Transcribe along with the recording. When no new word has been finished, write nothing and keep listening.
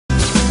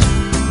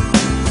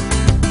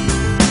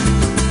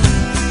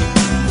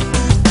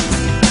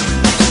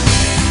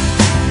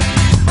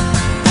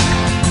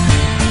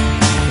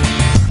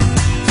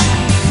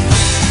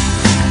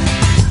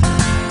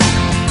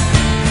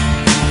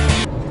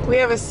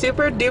have a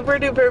super duper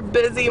duper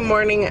busy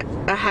morning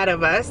ahead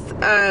of us.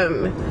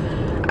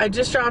 I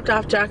just dropped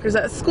off Jackers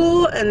at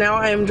school and now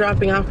I am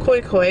dropping off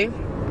Koi Koi.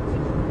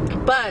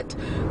 But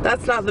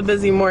that's not the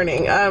busy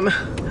morning.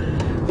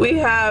 We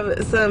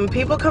have some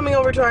people coming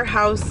over to our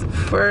house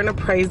for an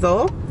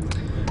appraisal.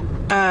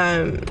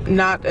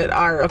 Not at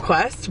our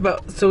request,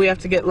 but so we have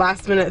to get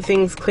last minute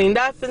things cleaned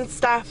up and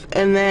stuff.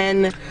 And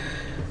then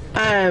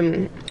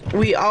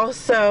we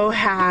also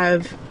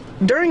have,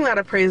 during that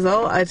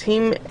appraisal, a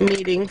team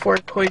meeting for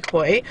Koi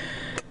Koi.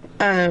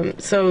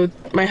 So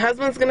my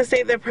husband's gonna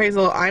stay at the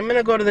appraisal, I'm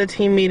gonna go to the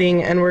team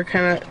meeting, and we're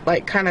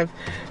kind of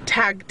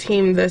tag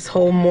team this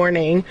whole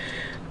morning.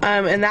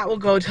 And that will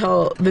go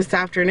till this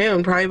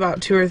afternoon, probably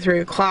about 2 or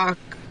 3 o'clock,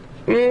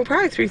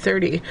 probably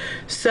 3:30.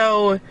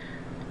 So,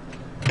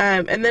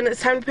 and then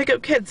it's time to pick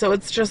up kids, so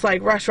it's just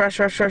like rush,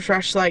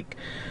 like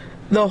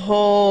the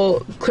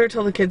whole, clear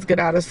till the kids get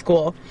out of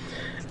school.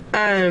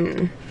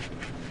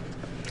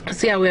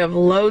 So yeah, we have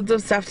loads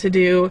of stuff to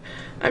do.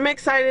 I'm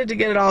excited to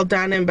get it all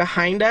done and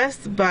behind us,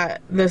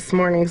 but this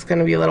morning's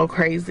gonna be a little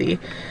crazy.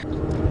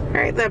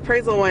 Alright, the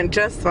appraisal went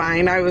just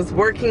fine. I was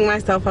working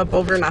myself up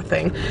over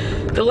nothing.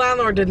 The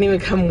landlord didn't even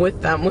come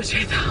with them, which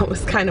I thought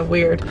was kind of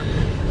weird.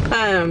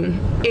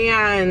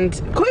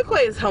 And Koi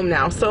Koi is home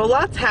now, so a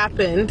lot's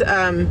happened.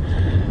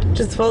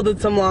 Just folded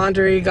some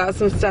laundry, got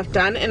some stuff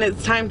done, and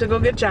it's time to go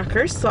get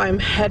Jackers, so I'm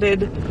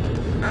headed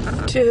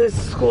to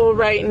school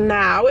right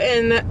now,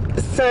 and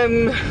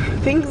some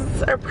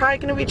things are probably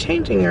going to be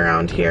changing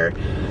around here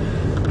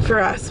for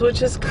us,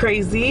 which is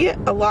crazy.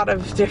 A lot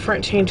of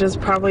different changes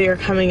probably are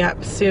coming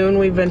up soon.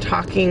 We've been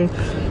talking,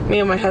 me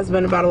and my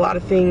husband, about a lot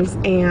of things,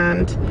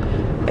 and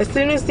as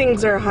soon as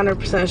things are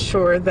 100%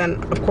 sure,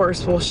 then of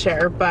course we'll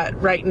share, but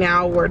right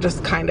now we're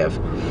just kind of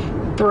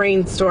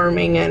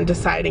brainstorming and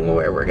deciding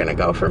where we're gonna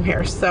go from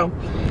here. So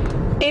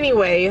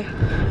anyway,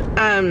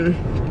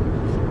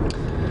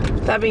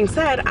 that being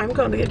said, I'm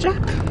going to get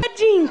Jack.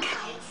 Jink!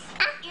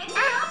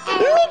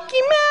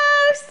 Mickey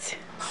Mouse!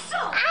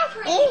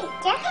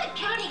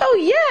 Oh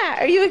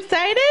yeah, are you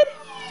excited?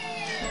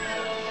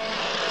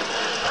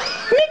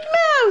 Mickey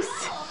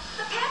Mouse!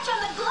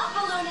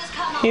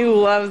 He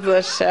loves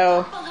this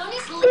show.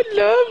 I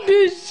love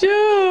this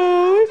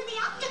show.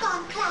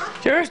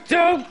 You're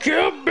so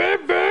cute,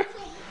 baby.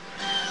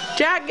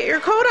 Jack, get your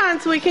coat on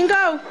so we can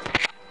go.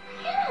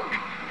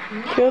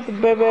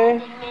 Cute,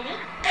 baby.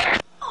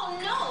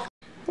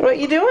 What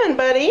you doing,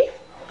 buddy?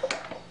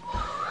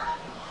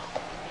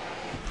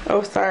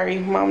 Oh, sorry.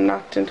 Mom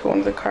knocked into one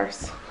of the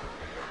cars.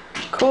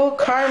 Cool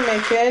car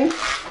making.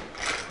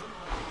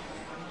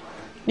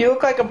 You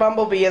look like a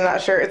bumblebee in that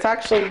shirt. It's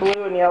actually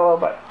blue and yellow,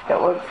 but it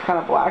looks kind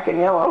of black and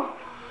yellow.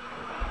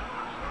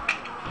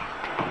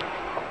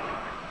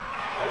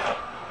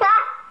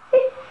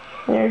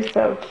 You're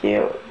so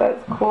cute.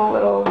 That's a cool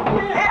little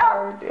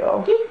car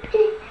deal.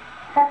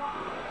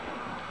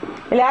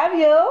 I love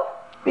you.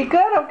 Be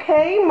good,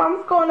 okay?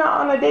 Mom's going out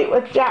on a date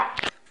with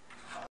Jack.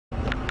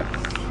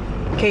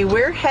 Okay,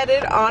 we're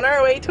headed on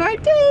our way to our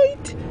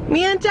date.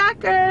 Me and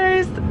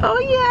Jackers. Oh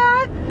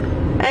yeah.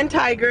 And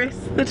Tigress,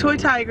 the toy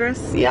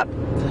Tigress. Yep.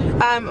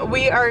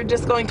 We are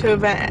just going to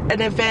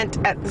an event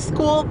at the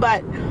school,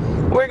 but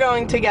we're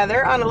going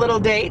together on a little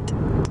date,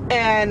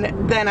 and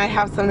then I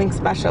have something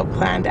special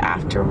planned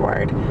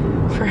afterward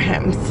for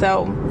him.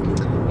 So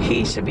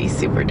he should be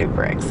super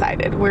duper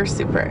excited.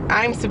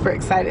 I'm super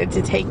excited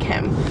to take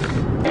him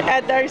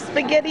at our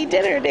spaghetti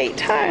dinner date,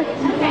 huh?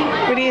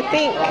 What do you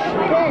think?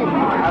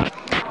 Good.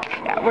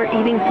 Yeah, we're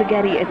eating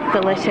spaghetti. It's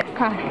delicious.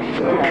 Huh?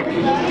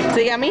 Is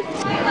it yummy?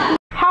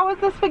 How was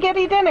the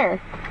spaghetti dinner?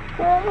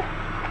 Good.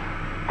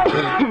 I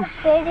have a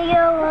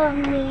video of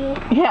me.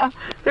 Yeah,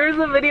 there's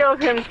a video of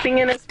him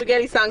singing a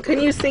spaghetti song.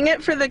 Can you sing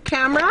it for the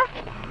camera?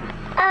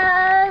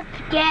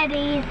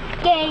 Spaghetti,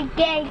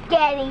 spaghetti,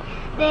 spaghetti.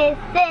 This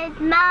is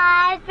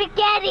my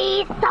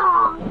spaghetti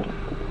song.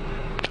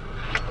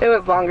 It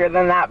was longer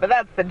than that, but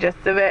that's the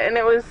gist of it, and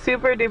it was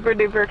super duper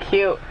duper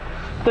cute.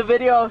 The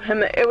video of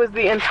him, it was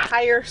the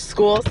entire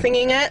school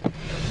singing it,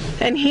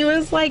 and he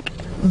was like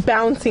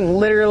bouncing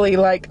literally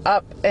like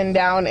up and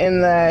down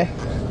in the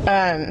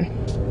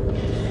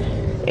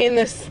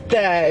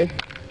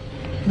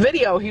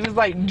video. He was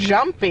like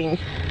jumping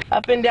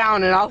up and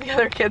down, and all the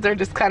other kids are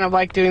just kind of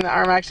like doing the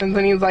arm actions,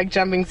 and he's like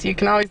jumping, so you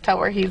can always tell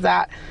where he's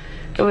at.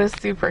 It was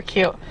super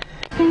cute.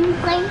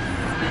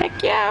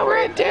 Heck yeah, we're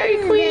at Dairy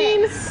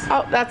Queen.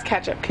 Oh, that's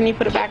ketchup. Can you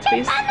put it back,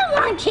 please? I don't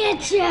want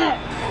ketchup.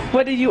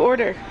 What did you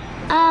order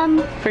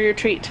for your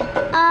treat?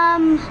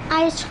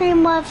 Ice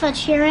cream with a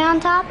cherry on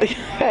top.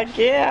 Heck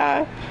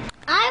yeah.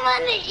 I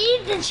want to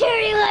eat the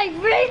cherry like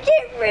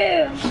Wreck-It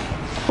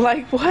Ralph.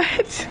 Like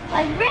what?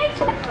 Like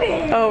Wreck-It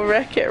Ralph. Oh,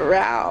 Wreck-It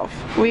Ralph.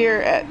 We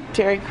are at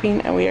Dairy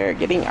Queen and we are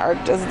getting our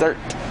dessert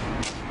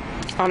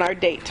on our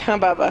date. Huh,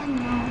 Bubba?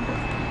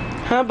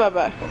 Huh,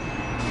 Bubba?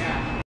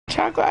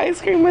 Chocolate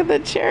ice cream with a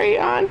cherry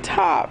on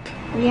top.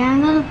 Yeah,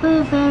 I'm gonna put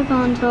it back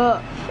on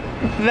top.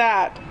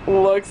 That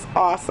looks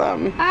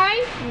awesome.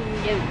 Yeah,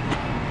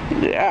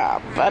 Yeah,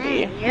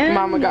 buddy.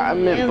 Mama got a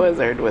mint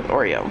blizzard with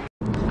Oreo.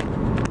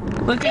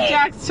 Look at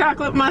Jack's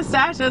chocolate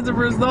mustache as a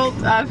result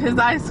of his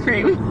ice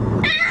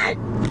cream.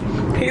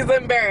 He's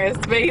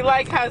embarrassed, but he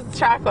like has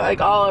chocolate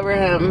like all over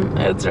him.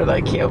 It's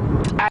really cute.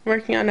 I'm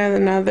working on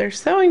another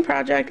sewing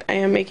project. I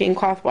am making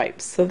cloth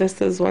wipes. So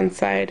this is one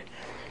side,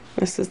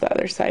 this is the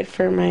other side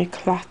for my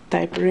cloth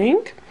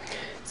diapering.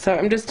 So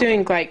I'm just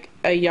doing like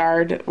a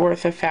yard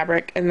worth of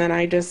fabric, and then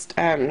I just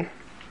kind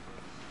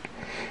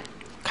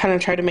of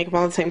try to make them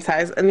all the same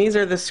size. And these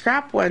are the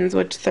scrap ones,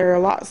 which they're a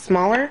lot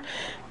smaller,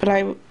 but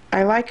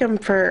I like them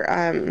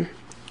for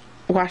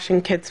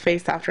washing kids'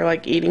 face after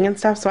like eating and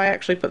stuff, so I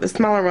actually put the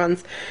smaller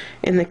ones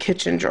in the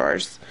kitchen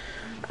drawers,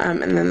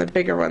 and then the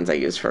bigger ones I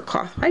use for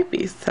cloth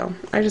wipies. So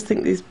I just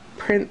think these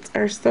prints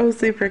are so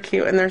super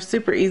cute, and they're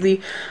super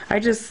easy. I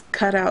just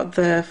cut out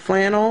the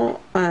flannel,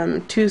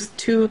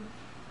 two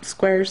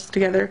squares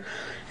together,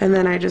 and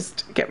then I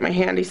just get my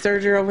handy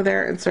serger over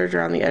there and serge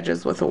around the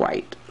edges with a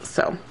white.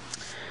 So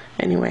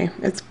anyway,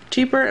 it's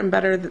cheaper and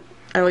better,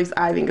 at least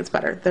I think it's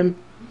better than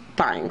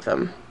buying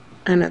them,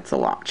 and it's a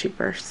lot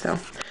cheaper. So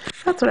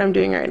that's what I'm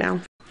doing right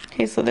now.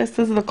 Okay, so this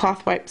is the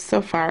cloth wipes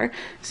so far.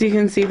 So you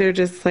can see they're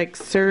just like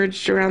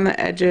serged around the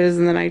edges,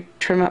 and then I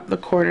trim up the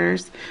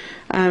corners.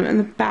 And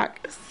the back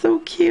is so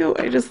cute.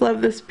 I just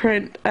love this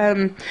print.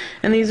 And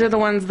these are the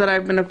ones that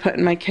I'm gonna put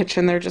in my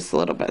kitchen. They're just a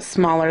little bit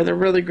smaller. They're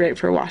really great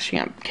for washing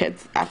up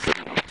kids after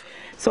meal.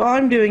 So all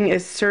I'm doing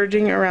is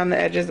serging around the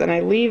edges, and I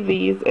leave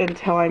these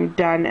until I'm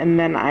done, and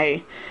then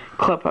I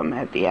clip them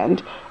at the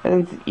end.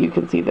 And you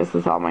can see this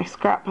is all my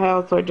scrap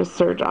pile, so I just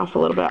serge off a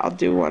little bit. I'll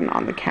do one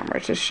on the camera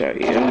to show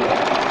you.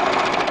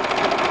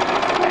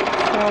 Like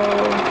so.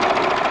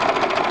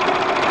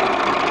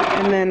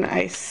 And then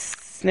I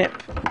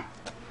snip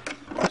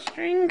the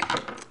string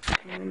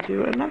and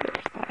do another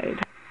side.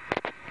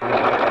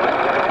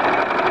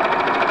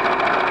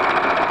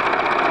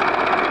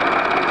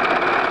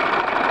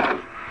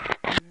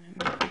 And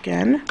then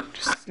again,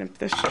 just snip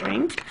the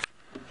string.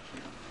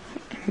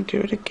 And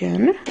do it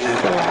again. The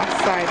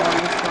last side on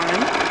this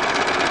one.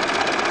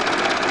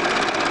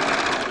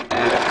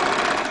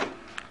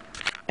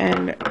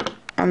 And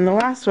on the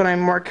last one, I'm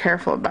more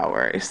careful about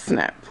where I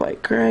snip,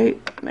 like right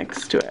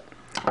next to it.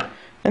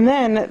 And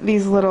then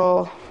these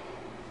little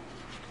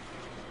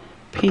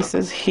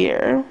pieces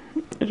here,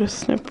 I just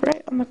snip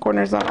right on the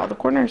corners, on all the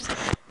corners.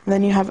 And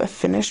then you have a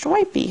finished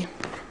wipey.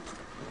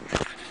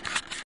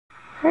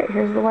 Alright,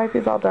 here's the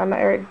wipes all done.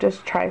 I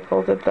just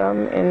tri-folded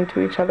them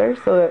into each other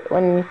so that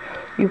when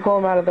you pull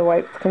them out of the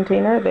wipes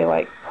container, they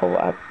like pull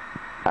up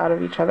out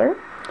of each other.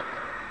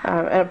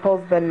 And it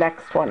pulls the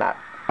next one up.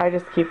 I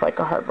just keep like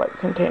a hard wipe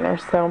container.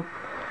 So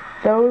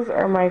those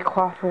are my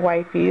cloth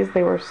wipies.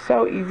 They were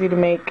so easy to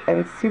make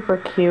and super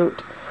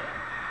cute.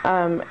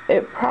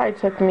 It probably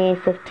took me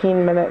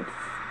 15 minutes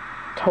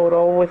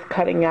total with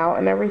cutting out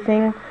and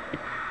everything.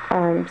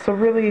 So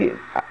really,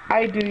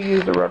 I do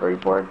use a rotary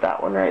board,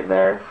 that one right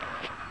there.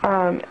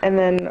 And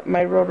then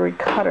my rotary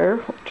cutter,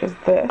 which is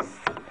this.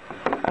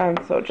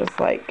 So it just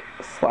like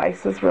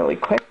slices really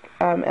quick.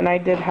 And I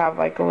did have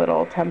like a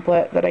little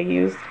template that I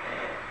used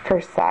for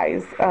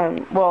size.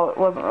 Well, it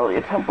wasn't really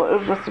a template, it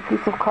was just a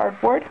piece of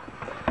cardboard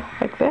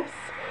like this,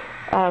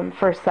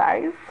 for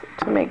size,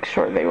 to make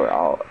sure they were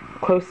all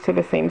close to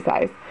the same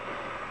size.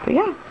 But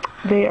yeah,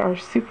 they are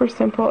super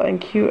simple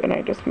and cute, and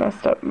I just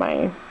messed up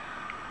my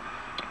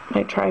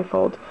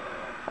tri-fold.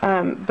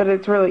 But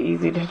it's really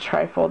easy to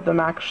tri-fold them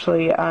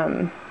actually.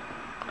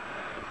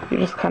 You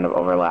just kind of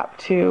overlap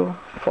two,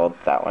 fold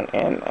that one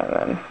in, and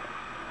then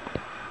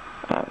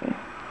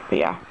but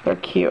yeah, they're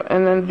cute.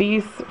 And then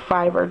these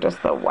 5 are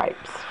just the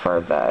wipes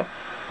for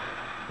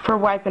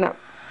wiping up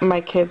my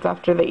kids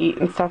after they eat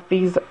and stuff.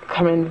 These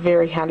come in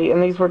very handy,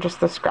 and these were just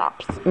the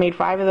scraps. Made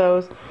 5 of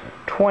those,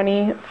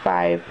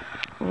 25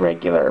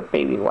 regular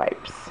baby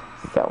wipes,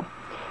 so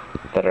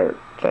that are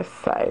this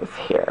size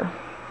here.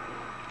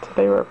 So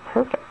they were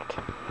perfect.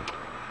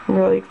 I'm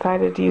really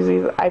excited to use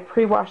these. I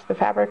pre-washed the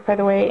fabric, by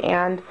the way,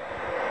 and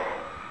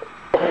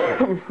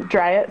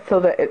dry it so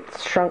that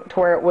it's shrunk to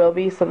where it will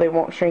be, so they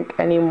won't shrink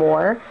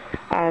anymore.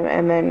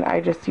 And then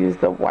I just use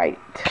the white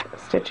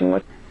stitching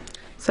with.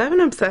 So I have an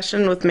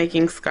obsession with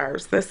making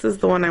scarves. This is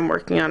the one I'm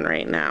working on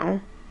right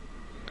now.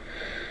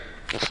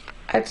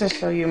 I have to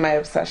show you my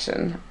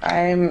obsession.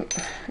 I'm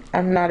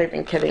not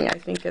even kidding. I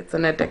think it's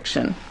an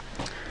addiction.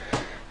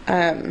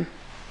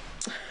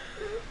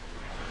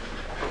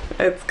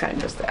 It's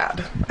kind of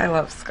sad. I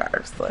love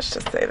scarves, let's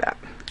just say that.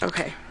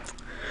 Okay,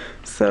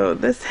 so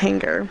this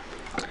hanger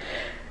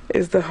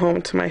is the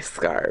home to my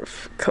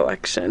scarf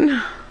collection.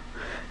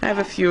 I have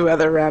a few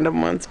other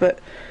random ones, but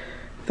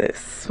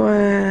this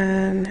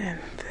one and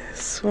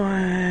this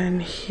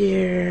one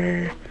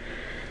here,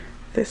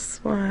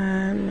 this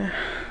one,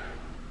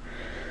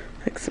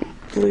 like some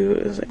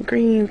blues and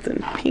greens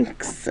and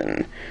pinks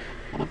and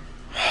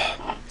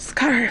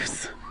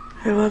scarves.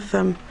 I love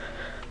them,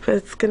 but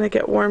it's gonna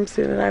get warm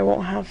soon and I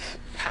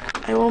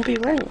won't be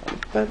wearing them.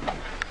 But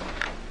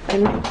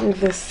I'm making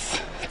this,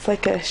 it's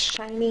like a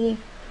shiny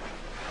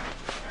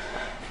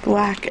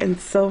black and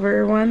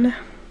silver one.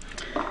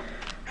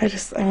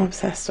 I'm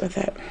obsessed with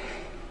it.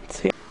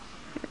 So yeah.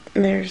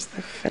 There's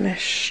the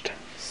finished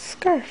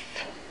scarf.